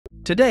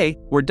Today,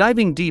 we're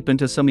diving deep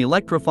into some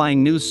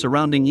electrifying news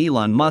surrounding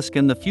Elon Musk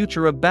and the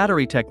future of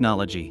battery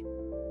technology.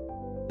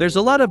 There's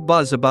a lot of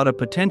buzz about a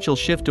potential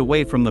shift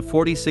away from the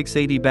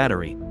 4680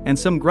 battery, and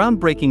some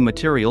groundbreaking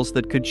materials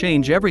that could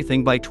change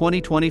everything by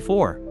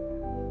 2024.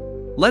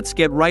 Let's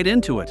get right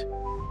into it.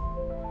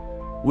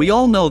 We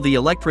all know the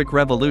electric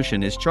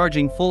revolution is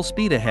charging full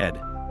speed ahead.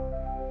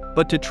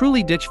 But to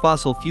truly ditch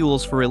fossil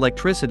fuels for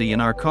electricity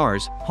in our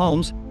cars,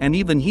 homes, and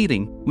even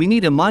heating, we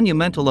need a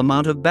monumental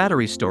amount of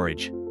battery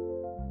storage.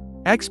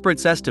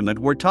 Experts estimate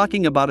we're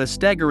talking about a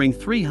staggering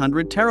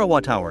 300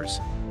 terawatt-hours.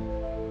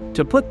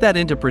 To put that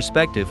into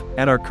perspective,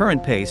 at our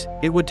current pace,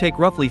 it would take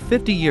roughly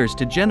 50 years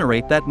to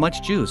generate that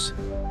much juice.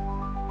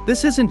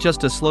 This isn't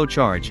just a slow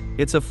charge,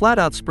 it's a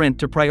flat-out sprint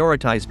to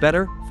prioritize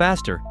better,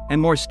 faster,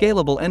 and more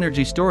scalable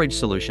energy storage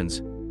solutions.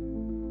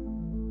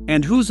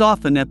 And who's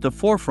often at the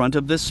forefront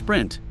of this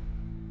sprint?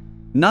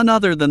 None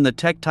other than the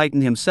tech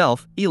titan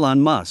himself, Elon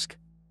Musk.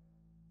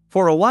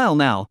 For a while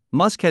now,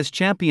 Musk has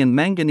championed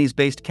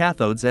manganese-based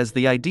cathodes as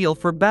the ideal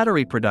for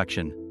battery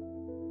production.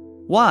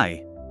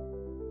 Why?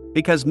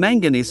 Because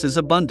manganese is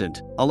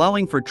abundant,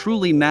 allowing for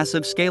truly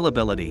massive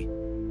scalability.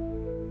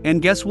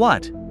 And guess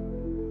what?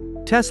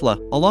 Tesla,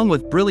 along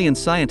with brilliant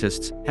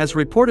scientists, has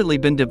reportedly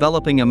been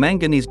developing a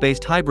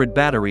manganese-based hybrid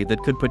battery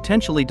that could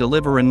potentially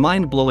deliver a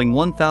mind-blowing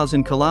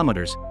 1,000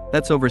 kilometers,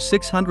 that's over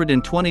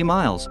 620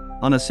 miles,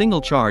 on a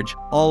single charge,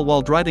 all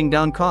while driving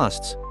down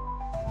costs.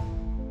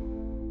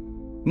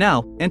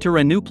 Now, enter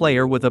a new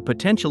player with a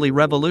potentially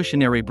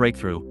revolutionary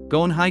breakthrough,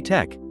 Gotion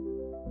High-Tech.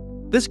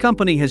 This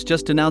company has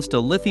just announced a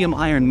lithium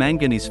iron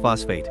manganese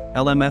phosphate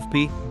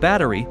 (LMFP)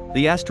 battery,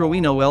 the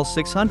Astroinno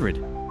L600.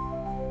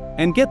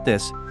 And get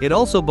this, it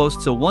also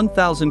boasts a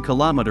 1,000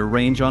 kilometer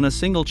range on a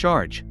single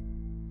charge.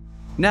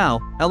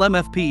 Now,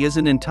 LMFP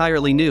isn't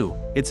entirely new,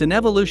 it's an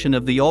evolution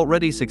of the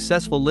already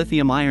successful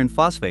lithium iron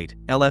phosphate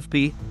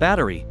 (LFP)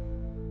 battery.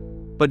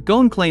 But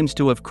Gotion claims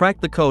to have cracked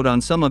the code on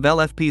some of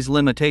LFP's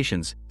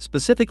limitations,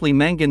 specifically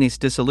manganese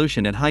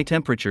dissolution at high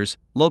temperatures,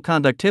 low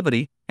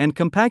conductivity, and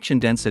compaction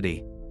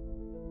density.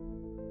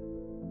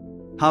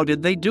 How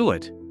did they do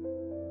it?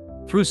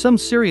 Through some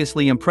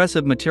seriously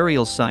impressive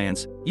materials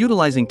science,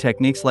 utilizing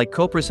techniques like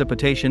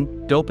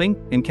co-precipitation, doping,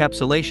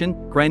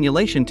 encapsulation,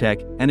 granulation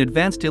tech, and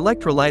advanced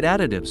electrolyte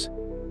additives.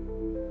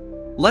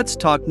 Let's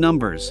talk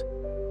numbers.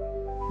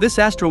 This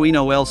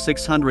Astroinno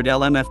L600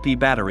 LMFP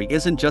battery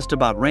isn't just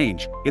about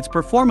range, its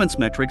performance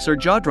metrics are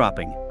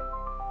jaw-dropping.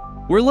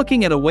 We're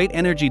looking at a weight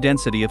energy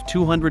density of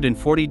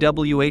 240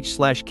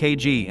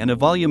 Wh/kg and a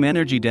volume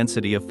energy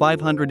density of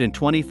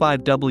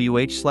 525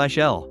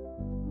 Wh/L.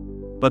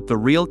 But the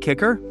real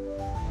kicker?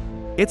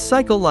 Its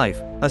cycle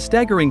life, a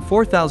staggering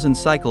 4,000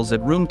 cycles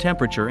at room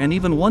temperature and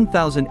even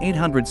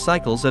 1,800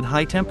 cycles at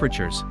high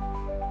temperatures.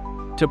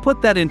 To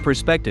put that in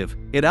perspective,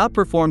 it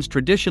outperforms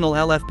traditional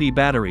LFP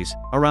batteries,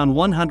 around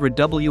 100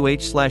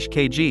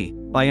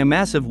 Wh/kg, by a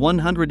massive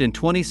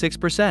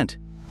 126%.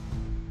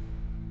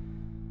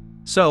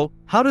 So,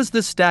 how does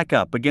this stack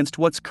up against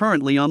what's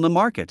currently on the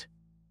market?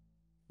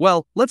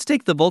 Well, let's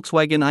take the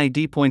Volkswagen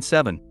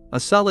ID.7, a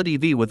solid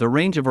EV with a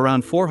range of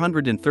around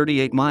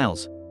 438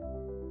 miles.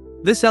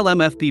 This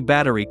LMFP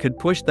battery could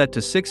push that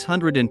to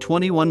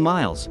 621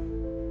 miles.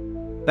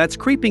 That's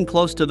creeping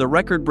close to the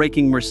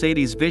record-breaking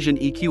Mercedes Vision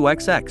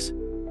EQXX.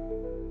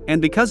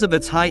 And because of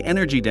its high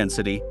energy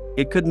density,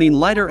 it could mean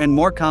lighter and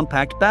more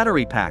compact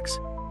battery packs.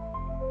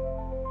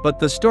 But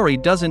the story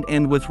doesn't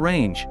end with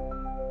range.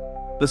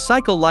 The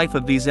cycle life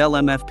of these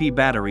LMFP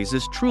batteries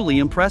is truly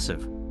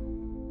impressive.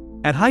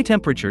 At high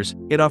temperatures,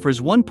 it offers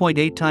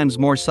 1.8 times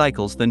more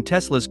cycles than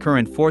Tesla's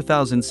current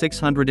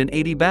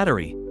 4,680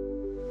 battery.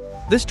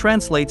 This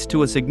translates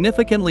to a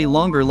significantly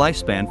longer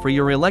lifespan for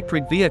your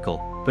electric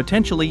vehicle,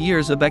 potentially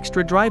years of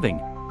extra driving.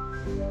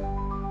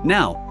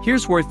 Now,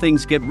 here's where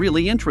things get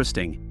really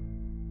interesting.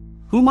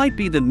 Who might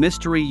be the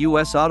mystery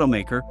US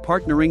automaker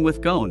partnering with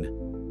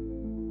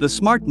Gotion? The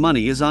smart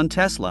money is on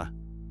Tesla.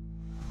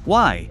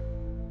 Why?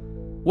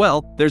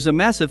 Well, there's a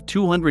massive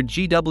 200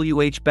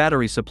 GWh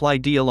battery supply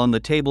deal on the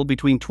table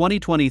between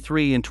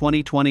 2023 and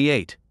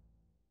 2028.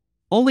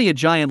 Only a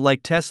giant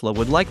like Tesla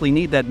would likely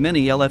need that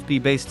many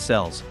LFP-based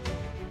cells.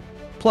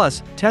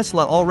 Plus,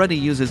 Tesla already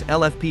uses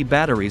LFP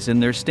batteries in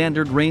their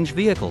standard range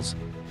vehicles.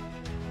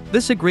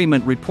 This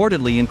agreement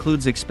reportedly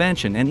includes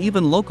expansion and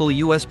even local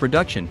US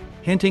production,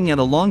 hinting at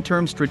a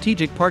long-term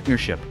strategic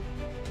partnership.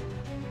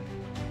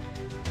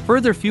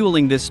 Further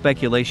fueling this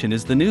speculation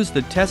is the news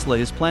that Tesla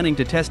is planning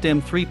to test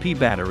M3P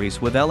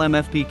batteries with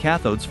LMFP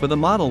cathodes for the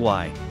Model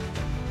Y.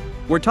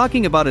 We're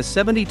talking about a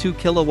 72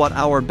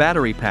 kilowatt-hour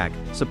battery pack,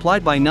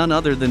 supplied by none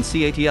other than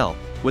CATL,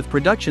 with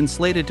production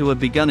slated to have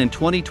begun in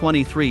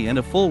 2023 and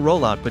a full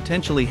rollout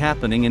potentially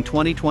happening in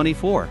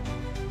 2024.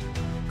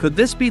 Could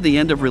this be the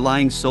end of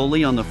relying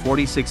solely on the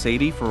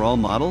 4680 for all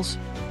models?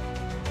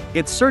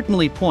 It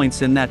certainly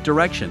points in that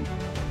direction.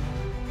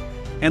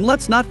 And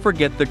let's not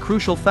forget the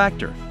crucial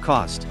factor,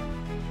 cost.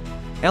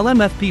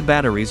 LMFP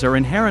batteries are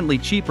inherently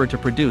cheaper to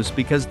produce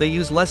because they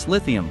use less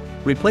lithium,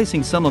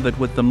 replacing some of it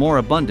with the more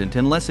abundant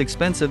and less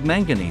expensive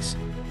manganese.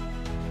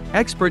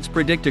 Experts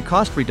predict a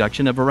cost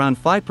reduction of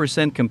around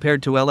 5%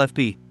 compared to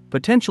LFP,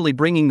 potentially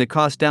bringing the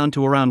cost down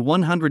to around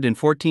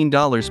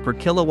 $114 per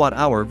kilowatt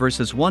hour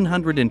versus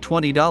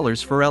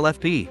 $120 for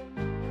LFP.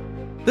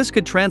 This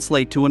could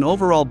translate to an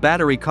overall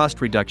battery cost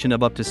reduction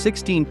of up to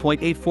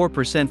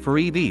 16.84% for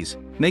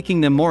EVs,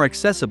 making them more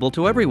accessible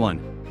to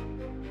everyone.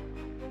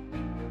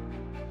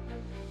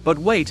 But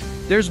wait,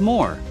 there's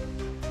more.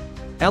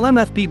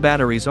 LMFP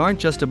batteries aren't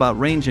just about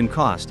range and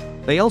cost,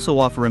 they also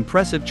offer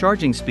impressive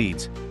charging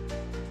speeds.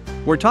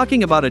 We're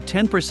talking about a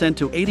 10%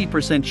 to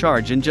 80%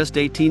 charge in just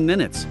 18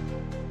 minutes.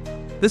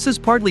 This is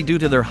partly due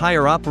to their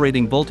higher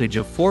operating voltage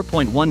of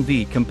 4.1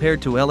 V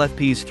compared to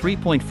LFP's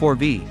 3.4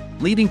 V,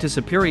 leading to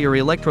superior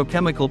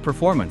electrochemical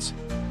performance.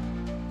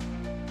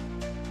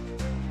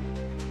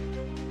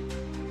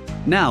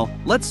 Now,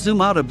 let's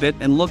zoom out a bit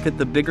and look at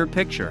the bigger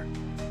picture.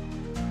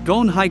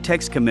 Gotion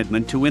High-Tech's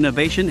commitment to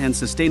innovation and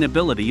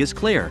sustainability is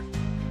clear.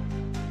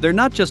 They're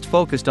not just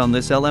focused on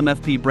this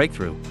LMFP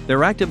breakthrough,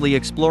 they're actively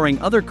exploring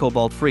other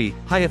cobalt-free,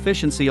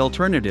 high-efficiency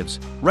alternatives,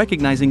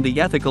 recognizing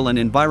the ethical and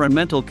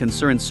environmental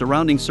concerns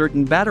surrounding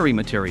certain battery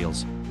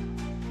materials.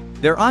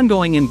 Their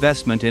ongoing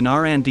investment in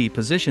R&D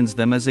positions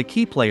them as a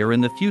key player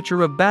in the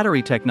future of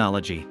battery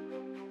technology.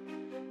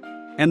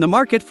 And the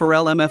market for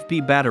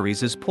LMFP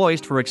batteries is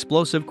poised for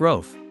explosive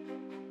growth.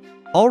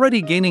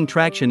 Already gaining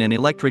traction in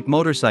electric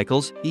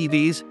motorcycles,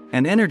 EVs,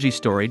 and energy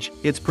storage,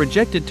 it's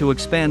projected to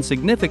expand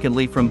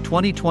significantly from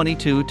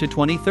 2022 to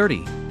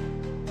 2030.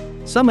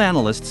 Some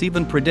analysts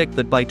even predict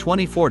that by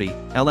 2040,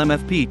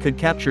 LMFP could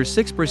capture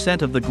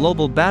 6% of the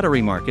global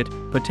battery market,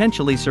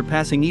 potentially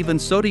surpassing even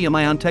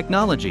sodium-ion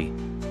technology.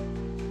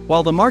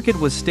 While the market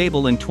was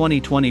stable in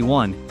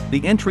 2021,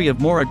 the entry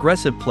of more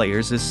aggressive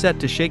players is set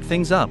to shake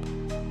things up.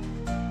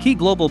 Key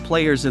global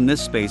players in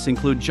this space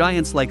include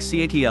giants like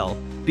CATL,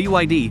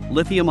 BYD,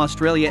 Lithium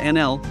Australia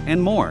NL,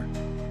 and more.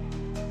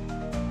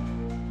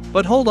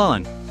 But hold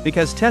on,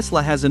 because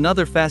Tesla has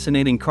another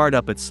fascinating card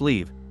up its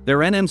sleeve, their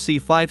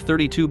NMC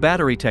 532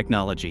 battery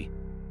technology.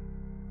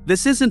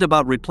 This isn't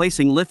about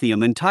replacing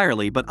lithium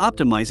entirely but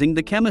optimizing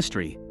the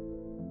chemistry.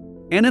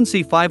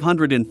 NMC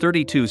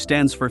 532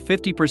 stands for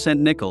 50%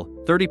 nickel,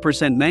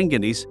 30%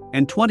 manganese,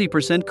 and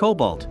 20%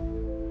 cobalt.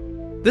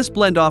 This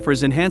blend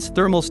offers enhanced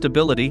thermal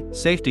stability,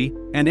 safety,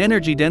 and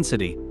energy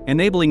density,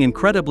 enabling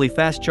incredibly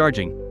fast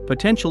charging,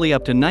 potentially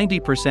up to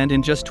 90%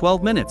 in just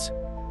 12 minutes.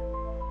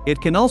 It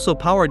can also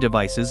power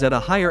devices at a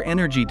higher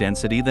energy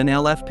density than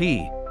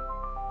LFP.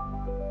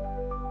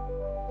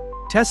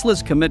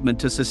 Tesla's commitment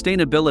to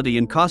sustainability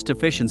and cost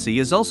efficiency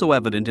is also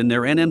evident in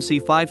their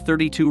NMC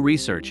 532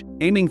 research,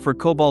 aiming for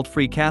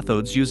cobalt-free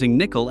cathodes using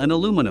nickel and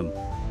aluminum.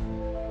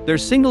 Their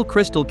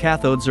single-crystal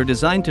cathodes are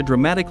designed to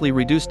dramatically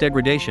reduce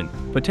degradation,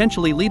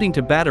 potentially leading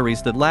to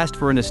batteries that last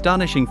for an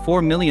astonishing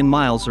 4 million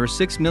miles or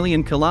 6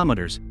 million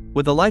kilometers,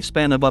 with a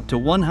lifespan of up to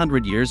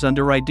 100 years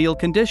under ideal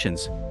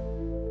conditions.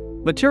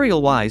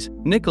 Material-wise,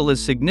 nickel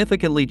is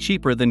significantly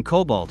cheaper than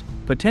cobalt,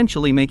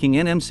 potentially making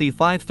NMC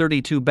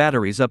 532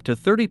 batteries up to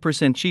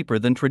 30% cheaper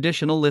than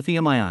traditional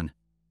lithium-ion.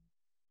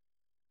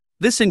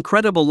 This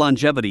incredible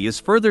longevity is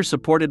further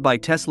supported by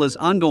Tesla's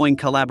ongoing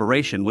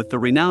collaboration with the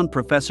renowned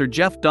Professor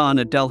Jeff Dahn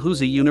at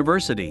Dalhousie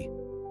University.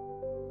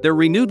 Their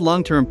renewed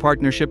long-term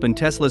partnership and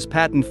Tesla's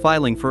patent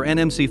filing for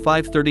NMC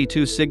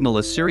 532 signal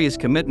a serious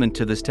commitment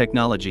to this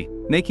technology,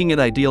 making it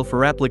ideal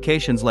for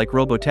applications like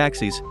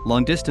robotaxis,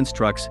 long-distance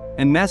trucks,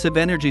 and massive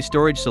energy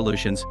storage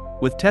solutions,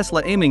 with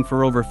Tesla aiming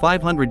for over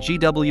 500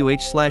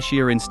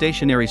 GWh/year in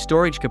stationary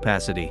storage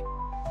capacity.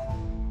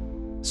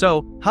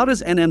 So, how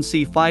does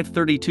NMC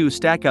 532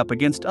 stack up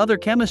against other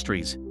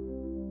chemistries?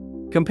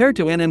 Compared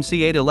to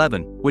NMC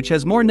 811, which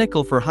has more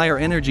nickel for higher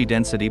energy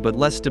density but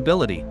less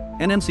stability,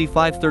 NMC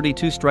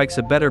 532 strikes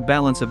a better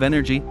balance of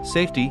energy,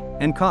 safety,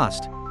 and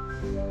cost.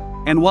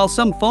 And while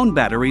some phone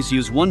batteries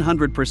use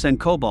 100%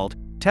 cobalt,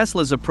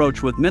 Tesla's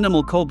approach with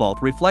minimal cobalt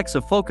reflects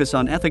a focus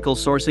on ethical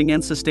sourcing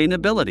and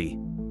sustainability.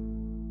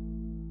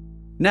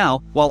 Now,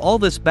 while all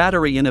this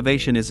battery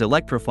innovation is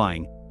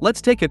electrifying, let's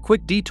take a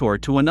quick detour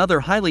to another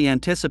highly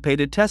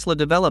anticipated Tesla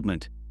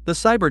development, the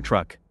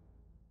Cybertruck.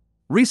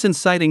 Recent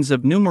sightings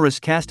of numerous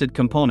casted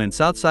components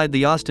outside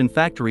the Austin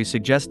factory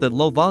suggest that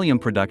low-volume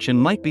production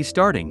might be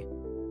starting.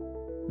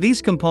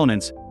 These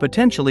components,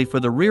 potentially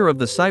for the rear of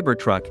the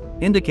Cybertruck,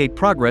 indicate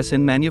progress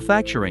in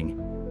manufacturing.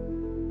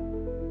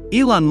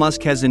 Elon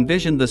Musk has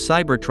envisioned the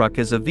Cybertruck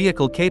as a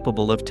vehicle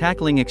capable of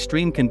tackling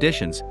extreme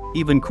conditions,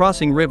 even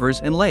crossing rivers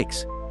and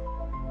lakes.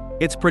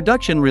 Its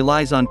production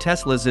relies on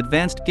Tesla's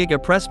advanced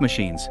Giga Press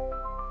machines.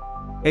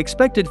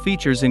 Expected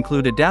features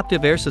include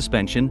adaptive air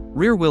suspension,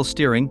 rear-wheel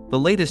steering, the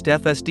latest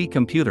FSD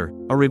computer,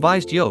 a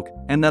revised yoke,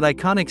 and that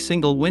iconic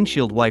single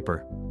windshield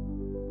wiper.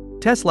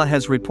 Tesla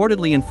has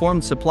reportedly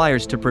informed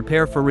suppliers to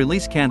prepare for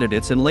release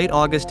candidates in late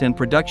August and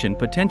production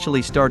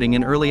potentially starting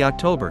in early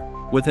October,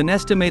 with an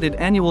estimated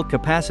annual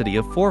capacity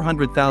of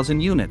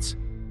 400,000 units.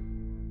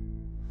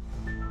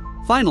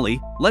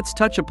 Finally, let's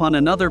touch upon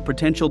another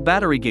potential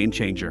battery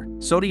game-changer,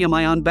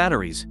 sodium-ion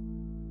batteries.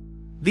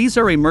 These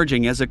are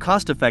emerging as a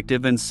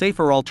cost-effective and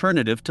safer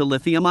alternative to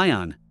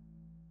lithium-ion.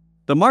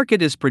 The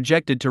market is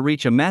projected to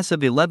reach a massive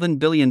 $11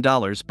 billion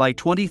by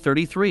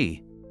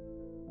 2033.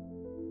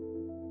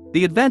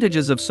 The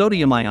advantages of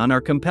sodium-ion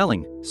are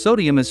compelling.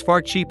 Sodium is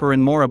far cheaper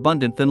and more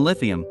abundant than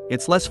lithium,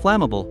 it's less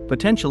flammable,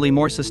 potentially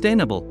more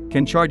sustainable,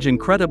 can charge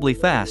incredibly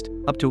fast,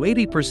 up to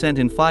 80%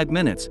 in 5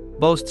 minutes,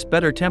 boasts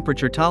better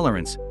temperature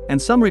tolerance,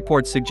 and some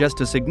reports suggest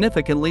a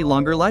significantly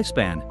longer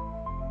lifespan.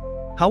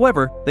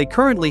 However, they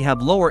currently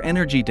have lower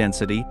energy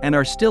density and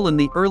are still in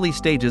the early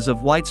stages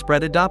of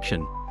widespread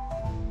adoption.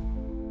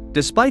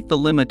 Despite the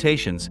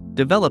limitations,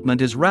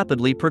 development is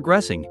rapidly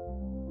progressing.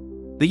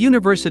 The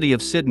University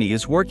of Sydney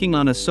is working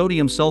on a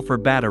sodium-sulfur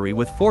battery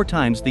with 4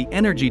 times the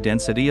energy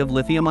density of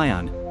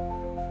lithium-ion.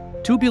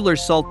 Tubular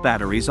salt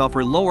batteries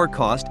offer lower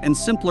cost and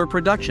simpler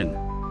production.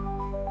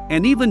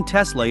 And even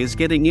Tesla is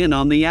getting in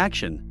on the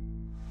action,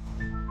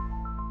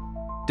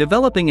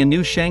 developing a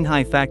new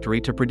Shanghai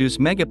factory to produce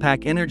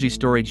megapack energy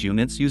storage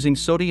units using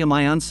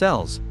sodium-ion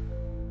cells.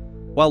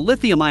 While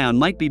lithium-ion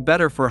might be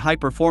better for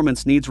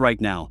high-performance needs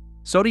right now,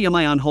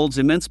 sodium-ion holds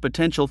immense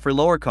potential for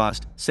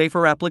lower-cost,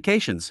 safer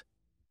applications.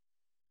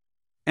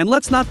 And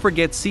let's not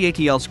forget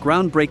CATL's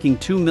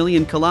groundbreaking 2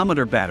 million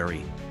kilometer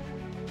battery.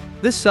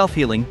 This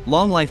self-healing,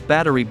 long-life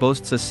battery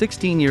boasts a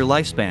 16-year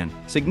lifespan,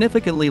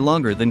 significantly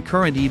longer than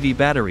current EV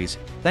batteries,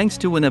 thanks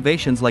to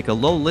innovations like a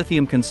low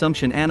lithium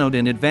consumption anode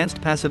and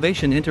advanced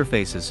passivation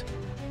interfaces.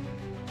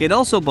 It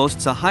also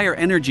boasts a higher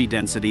energy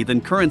density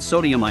than current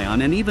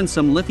sodium-ion and even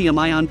some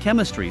lithium-ion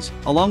chemistries,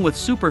 along with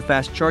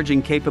super-fast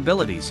charging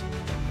capabilities.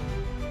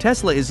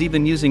 Tesla is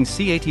even using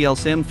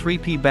CATL's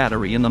M3P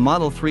battery in the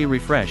Model 3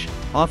 refresh,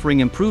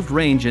 offering improved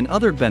range and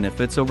other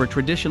benefits over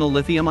traditional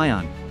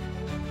lithium-ion.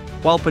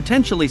 While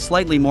potentially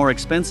slightly more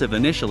expensive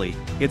initially,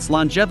 its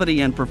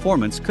longevity and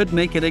performance could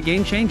make it a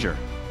game-changer.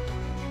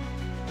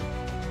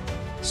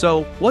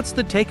 So, what's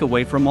the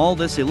takeaway from all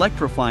this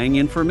electrifying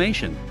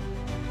information?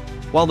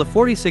 While the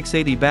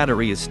 4680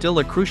 battery is still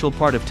a crucial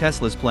part of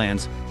Tesla's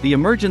plans, the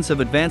emergence of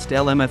advanced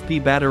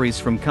LMFP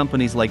batteries from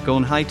companies like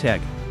Gotion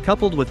High-Tech,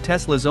 coupled with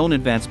Tesla's own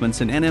advancements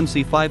in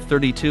NMC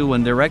 532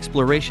 and their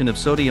exploration of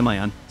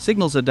sodium-ion,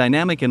 signals a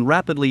dynamic and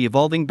rapidly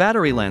evolving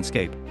battery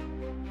landscape.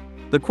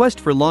 The quest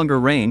for longer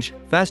range,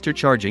 faster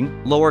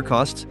charging, lower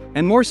costs,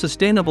 and more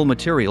sustainable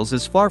materials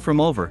is far from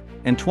over,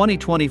 and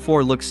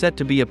 2024 looks set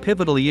to be a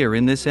pivotal year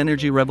in this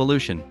energy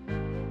revolution.